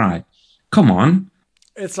Far Cry? Come on.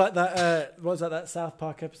 It's like that. What was that South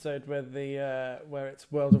Park episode where where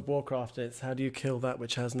it's World of Warcraft? It's how do you kill that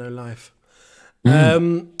which has no life?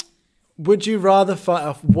 Would you rather fight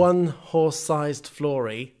off one horse-sized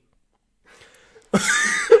Flory?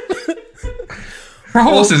 Her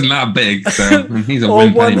horse isn't that big, so he's a or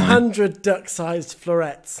wimp 100 anyway. duck-sized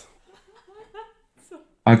florets.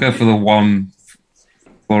 I go for the one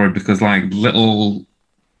Flory because, like, little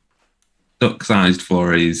duck-sized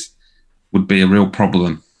Flories would be a real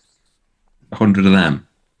problem. 100 of them,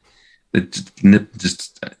 they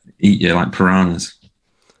just eat you like piranhas.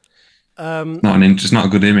 Just not a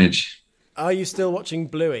good image. Are you still watching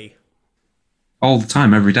Bluey? All the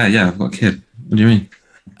time, every day. Yeah, I've got a kid. What do you mean?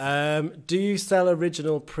 Do you sell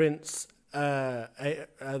original prints that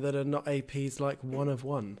are not APs like One of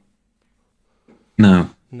One? No.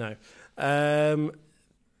 No.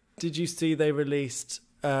 Did you see they released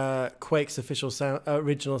Quake's official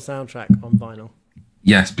original soundtrack on vinyl?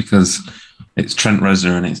 Yes, because it's Trent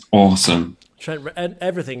Reznor and it's awesome.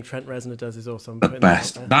 Everything Trent Reznor does is awesome. The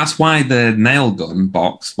best. That's why the nail gun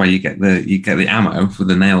box, where you get the ammo for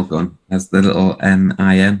the nail gun, has the little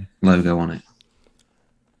NIN logo on it.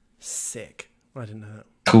 Sick. I didn't know that.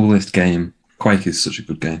 Coolest game. Quake is such a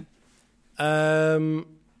good game.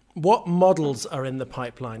 What models are in the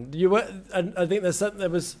pipeline? I think there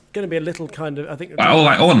was going to be a little kind of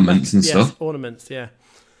like ornaments and stuff. Ornaments, yeah.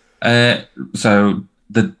 So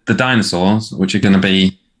the dinosaurs, which are going to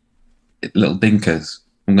be little dinkers,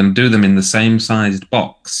 I'm going to do them in the same sized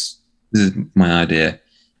box. This is my idea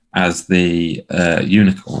as the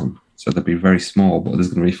unicorn. So they'll be very small, but there's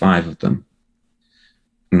going to be 5 of them,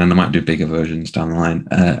 and then I might do bigger versions down the line.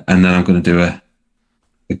 And then I'm going to do a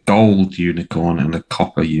gold unicorn and a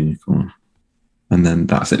copper unicorn. And then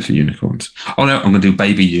that's it for unicorns. Oh no, I'm going to do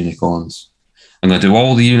baby unicorns. I'm going to do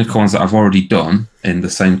all the unicorns that I've already done in the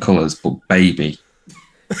same colours, but baby.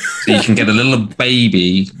 So you can get a little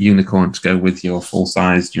baby unicorn to go with your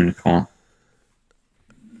full-sized unicorn.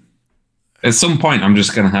 At some point, I'm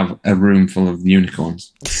just going to have a room full of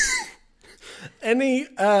unicorns. Any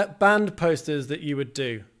band posters that you would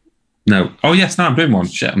do? No. Oh yes, no, I'm doing one.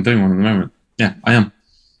 Shit, I'm doing one at the moment. Yeah, I am.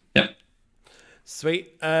 Yep.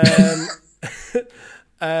 Sweet. How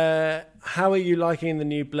are you liking the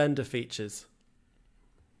new Blender features?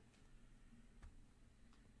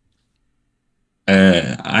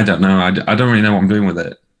 I don't know. I don't really know what I'm doing with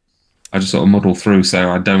it. I just sort of muddle through, so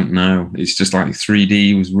I don't know. It's just like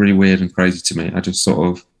 3D was really weird and crazy to me. I just sort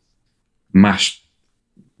of mashed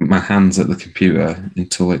my hands at the computer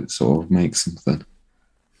until it sort of makes something.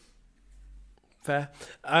 Fair.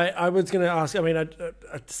 I was going to ask, I mean,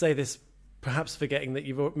 I'd say this perhaps forgetting that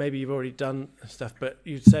you've already done stuff, but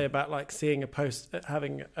you'd say about like seeing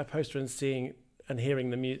having a poster and seeing and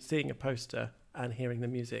hearing seeing a poster and hearing the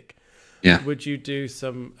music. Yeah. Would you do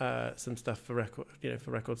some stuff for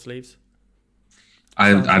record sleeves?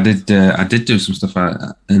 I did do some stuff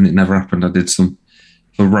and it never happened. I did some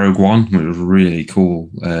for Rogue One, which was really cool.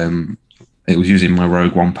 It was using my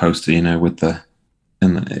Rogue One poster, and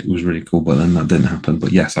it was really cool, but then that didn't happen.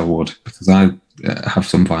 But yes, I would, because I have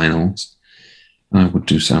some vinyls. I would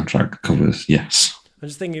do soundtrack covers, yes. I'm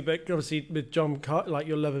just thinking about, obviously, with like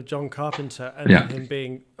your love of John Carpenter and him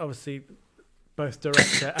being, obviously, both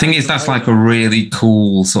director. The thing is, that's like a really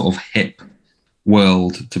cool sort of hip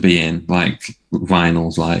world to be in, like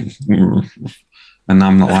vinyls, like, and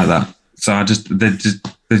I'm not like that. So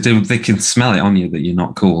they can smell it on you that you're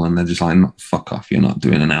not cool, and they're just like, no, fuck off, you're not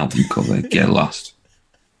doing an album cover, get lost.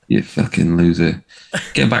 You fucking loser.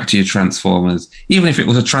 Get back to your Transformers. Even if it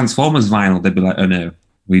was a Transformers vinyl, they'd be like, oh no,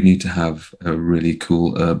 we need to have a really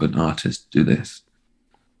cool urban artist do this.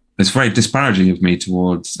 It's very disparaging of me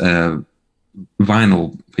towards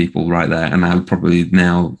vinyl people right there, and I've probably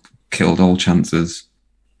now killed all chances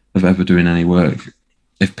of ever doing any work.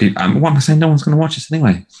 If people, what am I saying? No one's going to watch this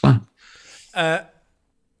anyway. It's fine. I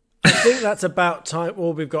think that's about time.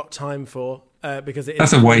 All we've got time for, because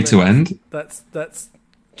that's a way to end. That's.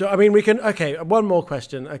 I mean, we can. Okay, one more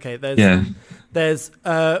question. Okay, there's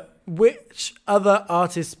which other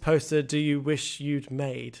artist poster do you wish you'd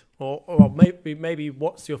made, or maybe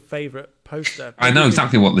what's your favourite poster? I know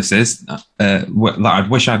exactly what this is. I'd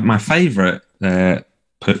wish I'd my favourite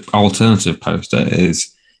alternative poster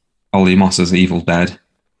is Ollie Moss's Evil Dead,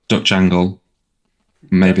 Dutch angle.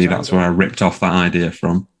 Maybe Dutch that's angle. where I ripped off that idea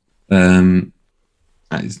from.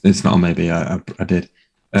 It's not a maybe. I did.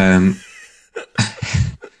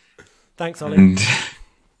 Thanks, Ollie. And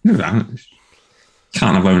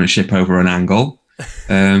can't have ownership over an angle.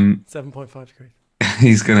 7.5 degrees.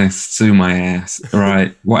 He's gonna sue my ass.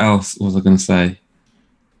 Right. What else was I gonna say?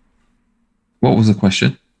 What was the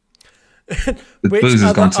question? The booze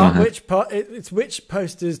has gone to my head. Which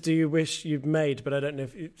posters do you wish you'd made? But I don't know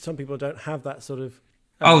if some people don't have that sort of.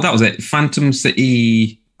 Oh, that was it. Phantom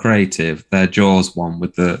City Creative, their Jaws one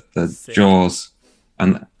with the Sick. Jaws,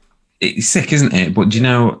 and it's sick, isn't it? But do you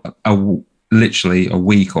know, literally a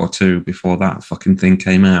week or two before that fucking thing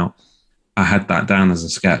came out, I had that down as a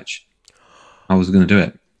sketch. I was going to do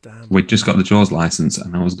it. Damn. We just got the Jaws license,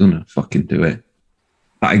 and I was going to fucking do it.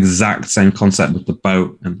 That exact same concept with the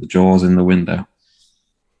boat and the Jaws in the window.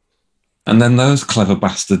 And then those clever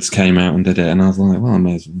bastards came out and did it, and I was like, well, I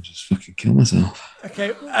may as well just fucking kill myself.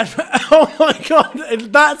 Okay. Oh my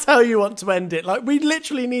God. That's how you want to end it. Like, we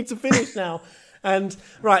literally need to finish now. And,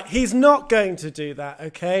 right, he's not going to do that,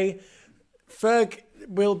 okay? Ferg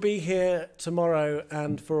will be here tomorrow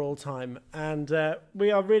and for all time. And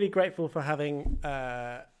we are really grateful for having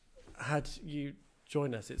had you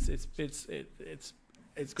join us. It's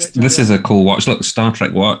great. This is a cool watch. Look, Star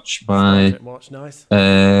Trek watch by Star Trek watch, nice.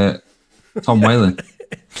 Tom Whalen.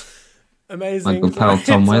 Amazing. My good pal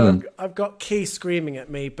Tom So Whalen. I've got Key screaming at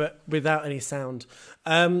me, but without any sound.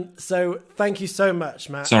 So thank you so much,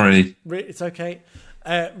 Matt. Sorry. It's okay.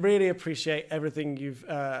 Really appreciate everything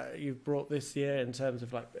you've brought this year in terms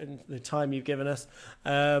of in the time you've given us.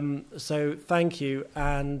 So thank you,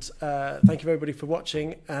 and thank you everybody for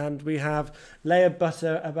watching. And we have Layer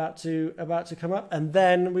Butter about to come up, and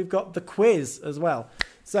then we've got the quiz as well.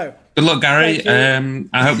 So Good luck, Gary.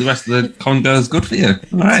 I hope the rest of the con goes good for you.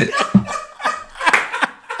 All right.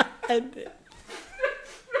 end it.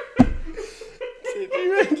 Did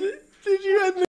you end it?